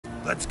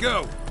Let's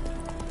go!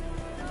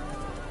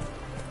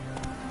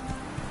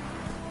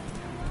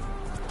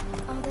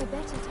 Are there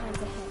better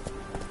times ahead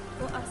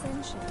for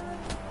ascension?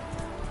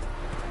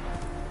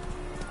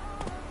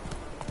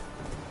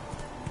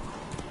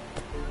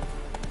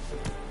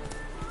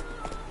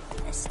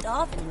 They're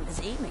starving in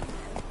Gazima, you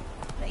know.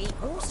 They eat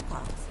horse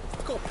parts.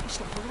 I've got a piece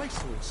of a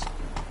racehorse.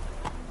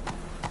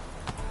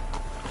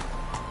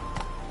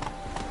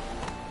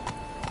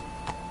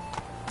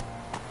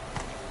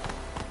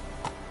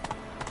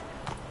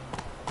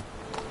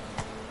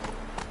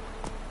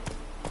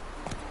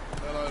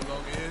 Hello,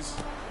 long ears.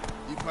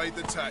 You paid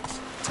the tax.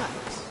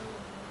 Tax?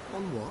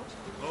 On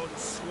what? On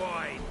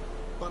swine.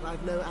 But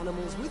I've no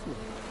animals with me.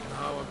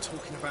 No, I'm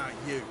talking about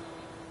you.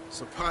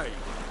 So pay.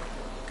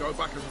 Go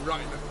back and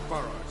rot in the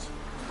furrows.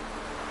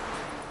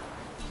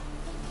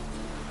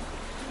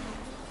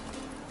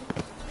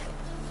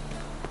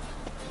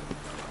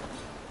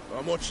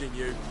 I'm watching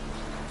you.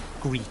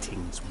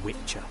 Greetings,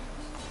 Witcher.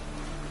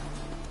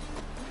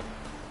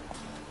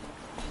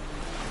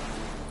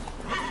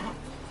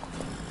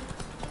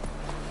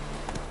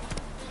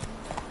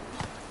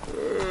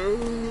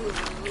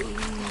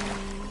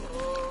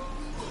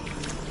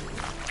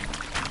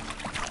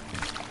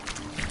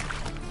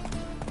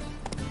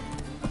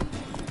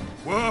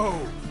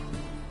 Whoa!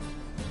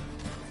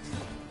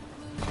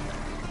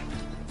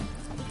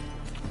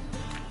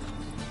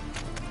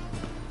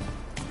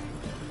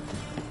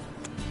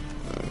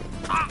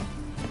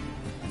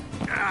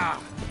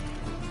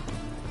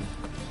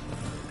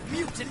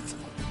 Mutant!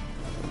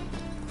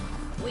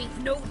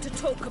 We've naught to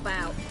talk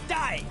about.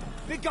 Die!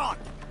 Begone!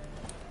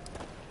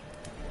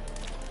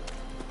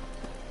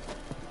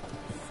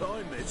 If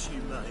I met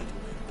you,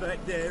 mate,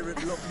 back there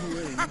at Loch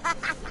Marine.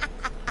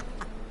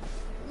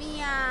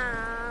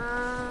 Meow.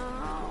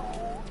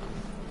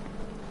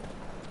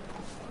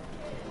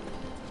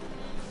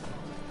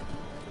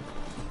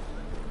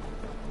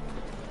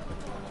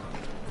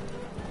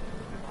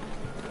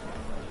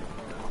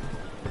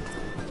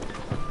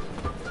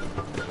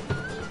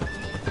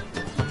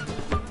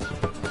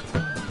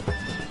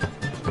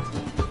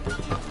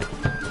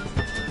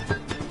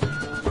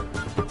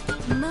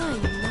 My,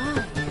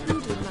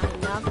 who do my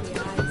lovely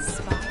eyes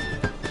spy?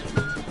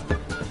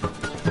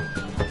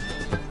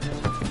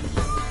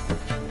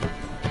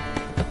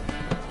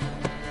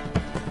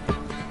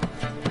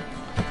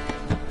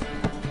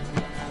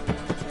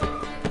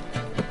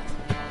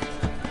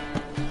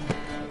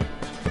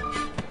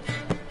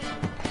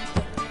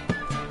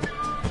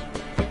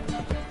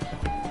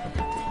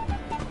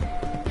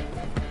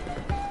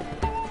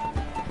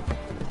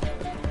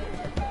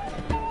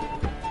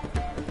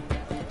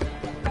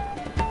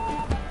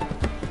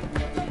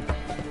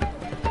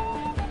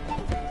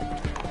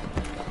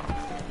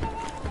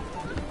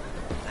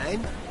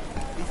 And?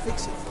 He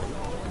fix it for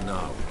you?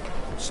 No.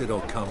 Said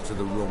I'd come to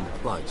the wrong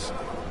place.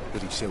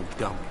 But he sell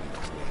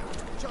dumplings now.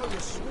 Joe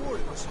was swore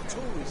it was a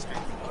Tory's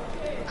hand.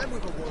 And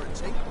with a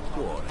warranty.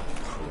 What a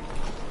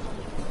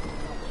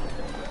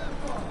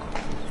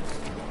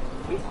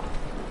prick.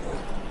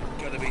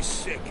 Gonna be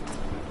sick.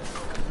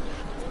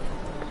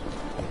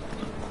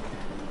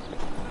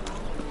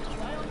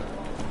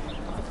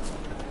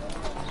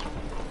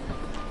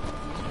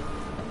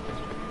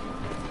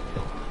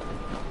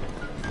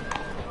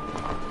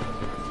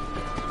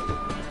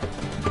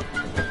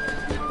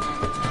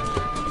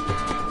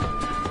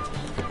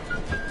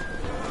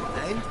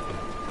 And?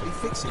 He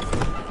fix it for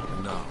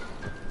you? No.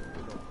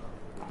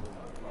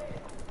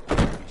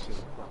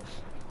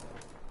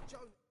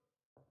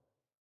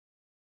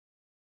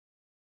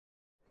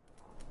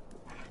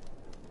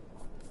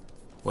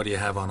 What do you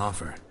have on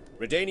offer?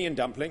 Redanian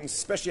dumplings,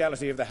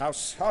 speciality of the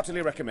house,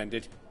 heartily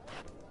recommended.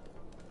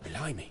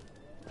 Blimey.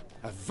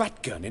 A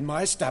vatgun in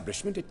my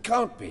establishment? It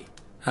can't be.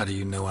 How do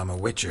you know I'm a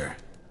witcher?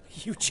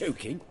 You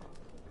joking?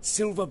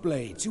 Silver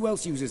blades. Who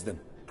else uses them?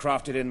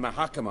 Crafted in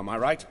Mahakam, am I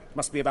right?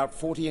 Must be about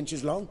 40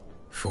 inches long.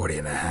 40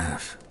 and a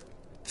half.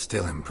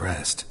 Still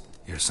impressed.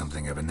 You're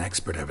something of an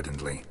expert,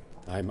 evidently.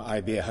 I'm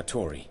Ibir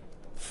Hattori,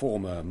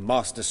 former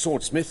master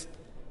swordsmith.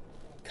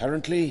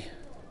 Currently,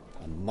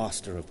 a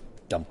master of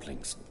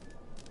dumplings.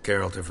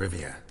 Geralt of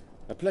Rivia.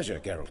 A pleasure,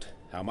 Geralt.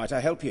 How might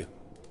I help you?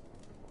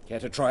 Care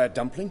to try a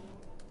dumpling?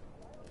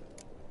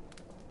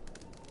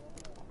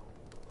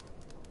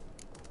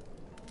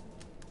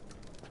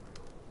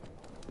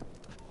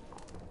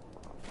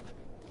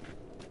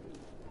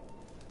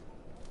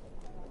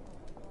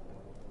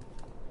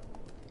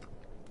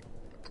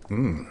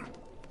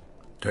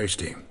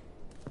 Tasty.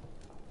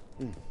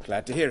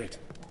 Glad to hear it.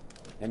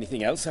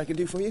 Anything else I can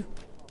do for you?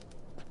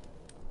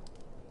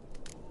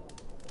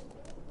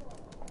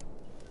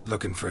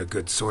 Looking for a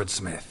good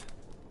swordsmith.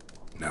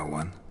 No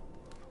one?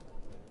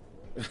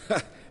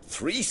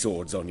 3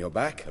 swords on your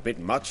back. A bit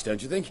much,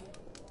 don't you think?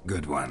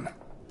 Good one.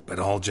 But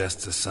all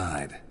jests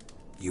aside,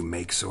 you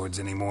make swords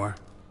anymore?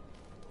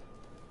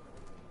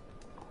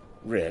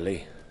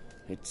 Really?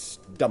 It's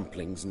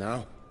dumplings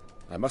now.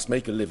 I must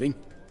make a living.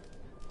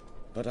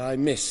 But I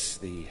miss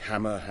the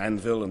hammer,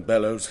 anvil, and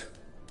bellows.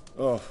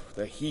 Oh,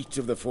 the heat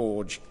of the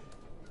forge.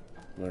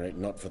 Were it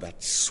not for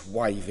that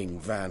swiving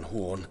Van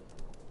Horn.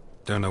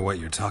 Don't know what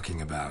you're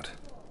talking about.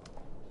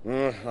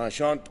 I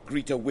shan't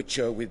greet a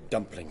witcher with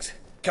dumplings.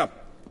 Come,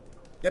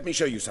 let me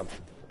show you something.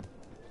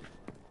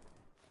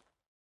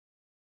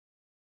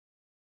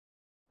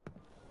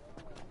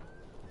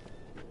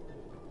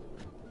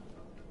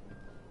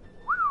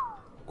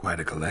 Quite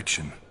a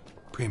collection.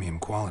 Premium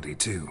quality,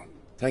 too.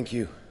 Thank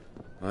you.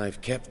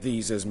 I've kept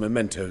these as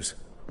mementos.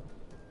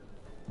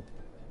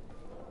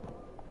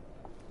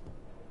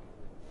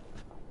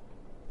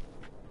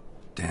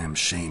 Damn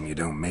shame you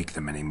don't make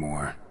them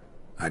anymore.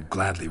 I'd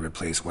gladly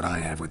replace what I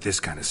have with this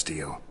kind of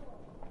steel.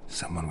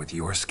 Someone with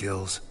your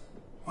skills?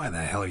 Why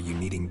the hell are you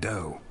needing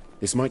dough?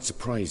 This might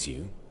surprise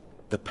you.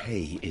 The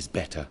pay is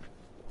better.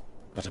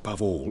 But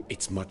above all,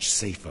 it's much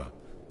safer.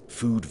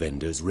 Food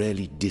vendors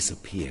rarely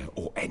disappear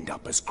or end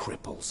up as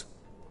cripples.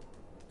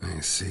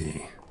 I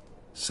see.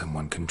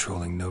 Someone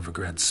controlling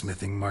Novigrad's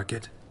smithing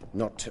market?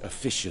 Not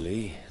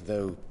officially,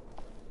 though.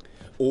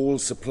 All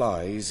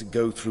supplies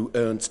go through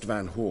Ernst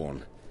Van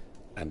Horn,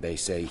 and they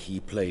say he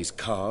plays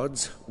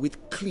cards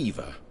with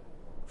Cleaver.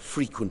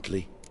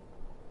 Frequently.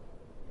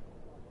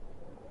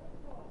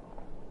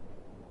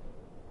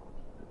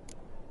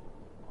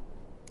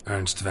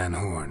 Ernst Van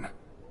Horn.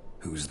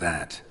 Who's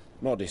that?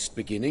 Modest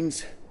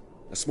beginnings.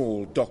 A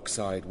small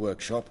dockside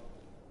workshop.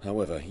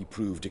 However, he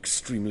proved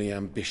extremely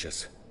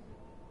ambitious.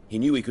 He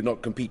knew he could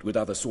not compete with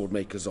other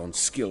swordmakers on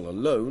skill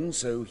alone,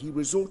 so he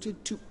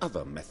resorted to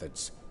other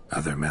methods.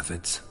 Other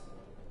methods?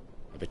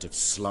 A bit of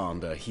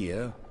slander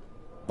here,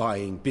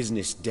 buying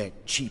business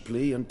debt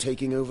cheaply and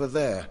taking over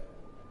there.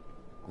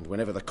 And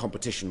whenever the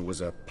competition was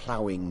a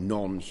ploughing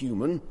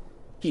non-human,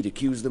 he'd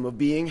accuse them of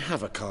being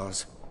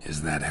Havocars.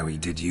 Is that how he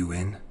did you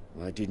in?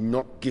 I did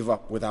not give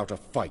up without a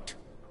fight.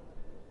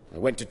 I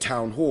went to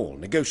Town Hall,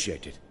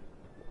 negotiated.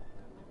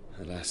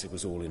 Alas, it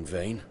was all in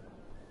vain.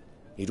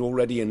 He'd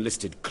already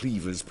enlisted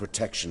Cleaver's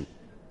protection,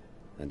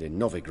 and in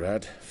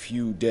Novigrad,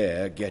 few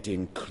dare get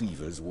in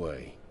Cleaver's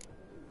way.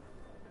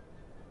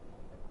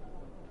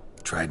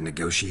 Tried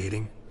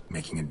negotiating?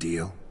 Making a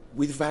deal?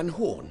 With Van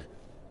Horn?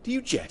 Do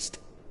you jest?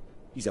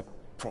 He's a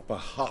proper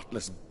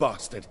heartless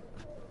bastard.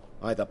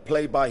 Either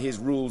play by his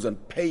rules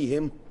and pay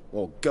him,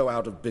 or go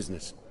out of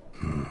business.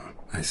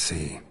 I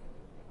see.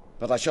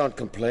 But I shan't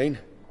complain.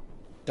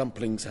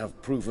 Dumplings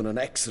have proven an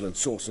excellent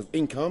source of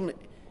income.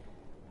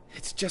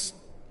 It's just...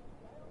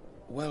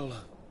 well...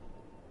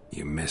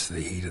 You miss the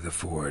heat of the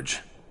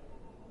forge.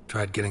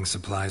 Tried getting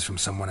supplies from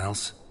someone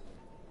else?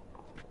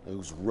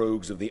 Those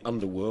rogues of the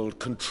underworld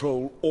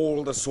control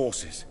all the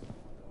sources.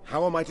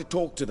 How am I to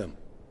talk to them?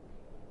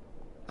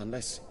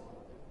 Unless...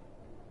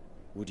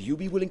 would you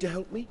be willing to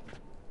help me?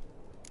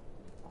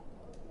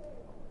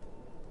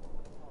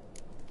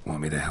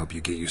 Want me to help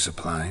you get you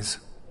supplies?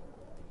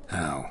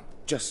 How?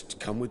 Just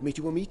come with me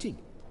to a meeting.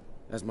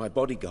 As my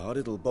bodyguard,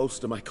 it'll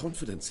bolster my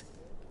confidence.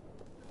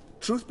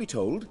 Truth be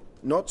told,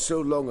 not so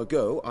long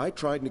ago, I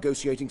tried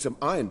negotiating some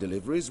iron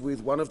deliveries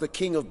with one of the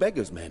King of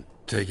Beggars' men.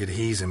 Take it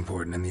he's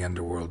important in the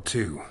underworld,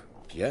 too.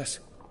 Yes.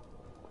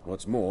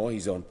 What's more,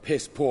 he's on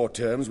piss-poor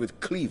terms with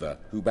Cleaver,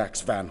 who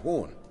backs Van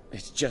Horn.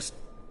 It's just...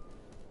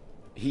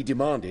 he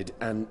demanded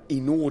an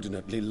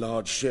inordinately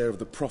large share of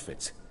the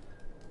profits.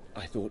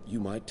 I thought you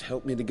might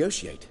help me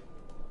negotiate.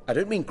 I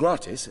don't mean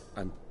gratis.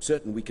 I'm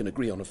certain we can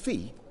agree on a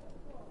fee.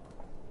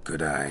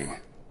 Could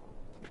I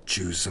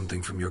choose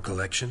something from your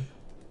collection?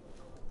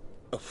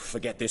 Oh,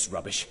 forget this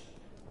rubbish.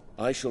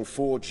 I shall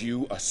forge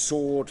you a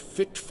sword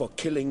fit for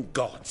killing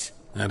gods.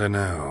 I don't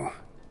know.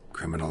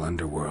 Criminal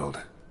underworld.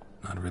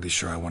 Not really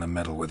sure I want to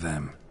meddle with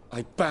them.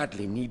 I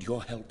badly need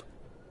your help.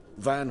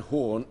 Van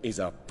Horn is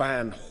a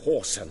Van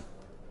Horsen.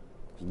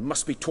 He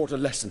must be taught a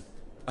lesson.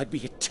 I'd be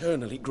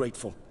eternally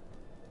grateful.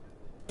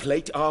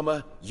 Plate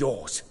armor,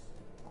 yours.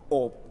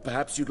 Or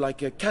perhaps you'd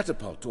like a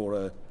catapult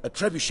or a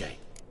trebuchet.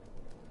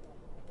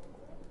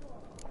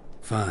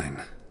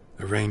 Fine.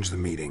 Arrange the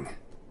meeting.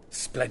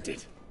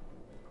 Splendid.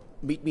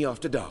 Meet me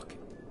after dark,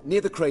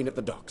 near the crane at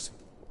the docks.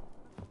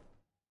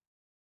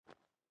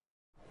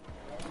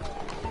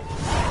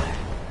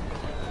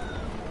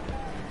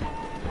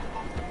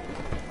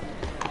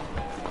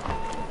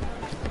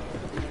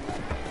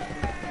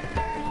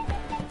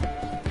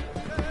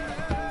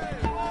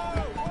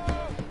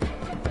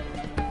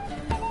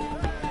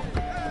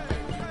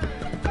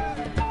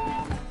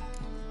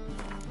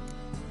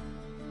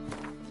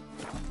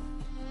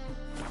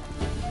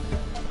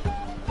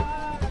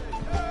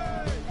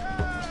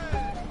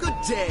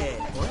 Good day,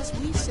 or as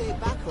we say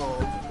back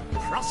home,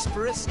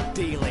 prosperous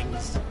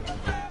dealings.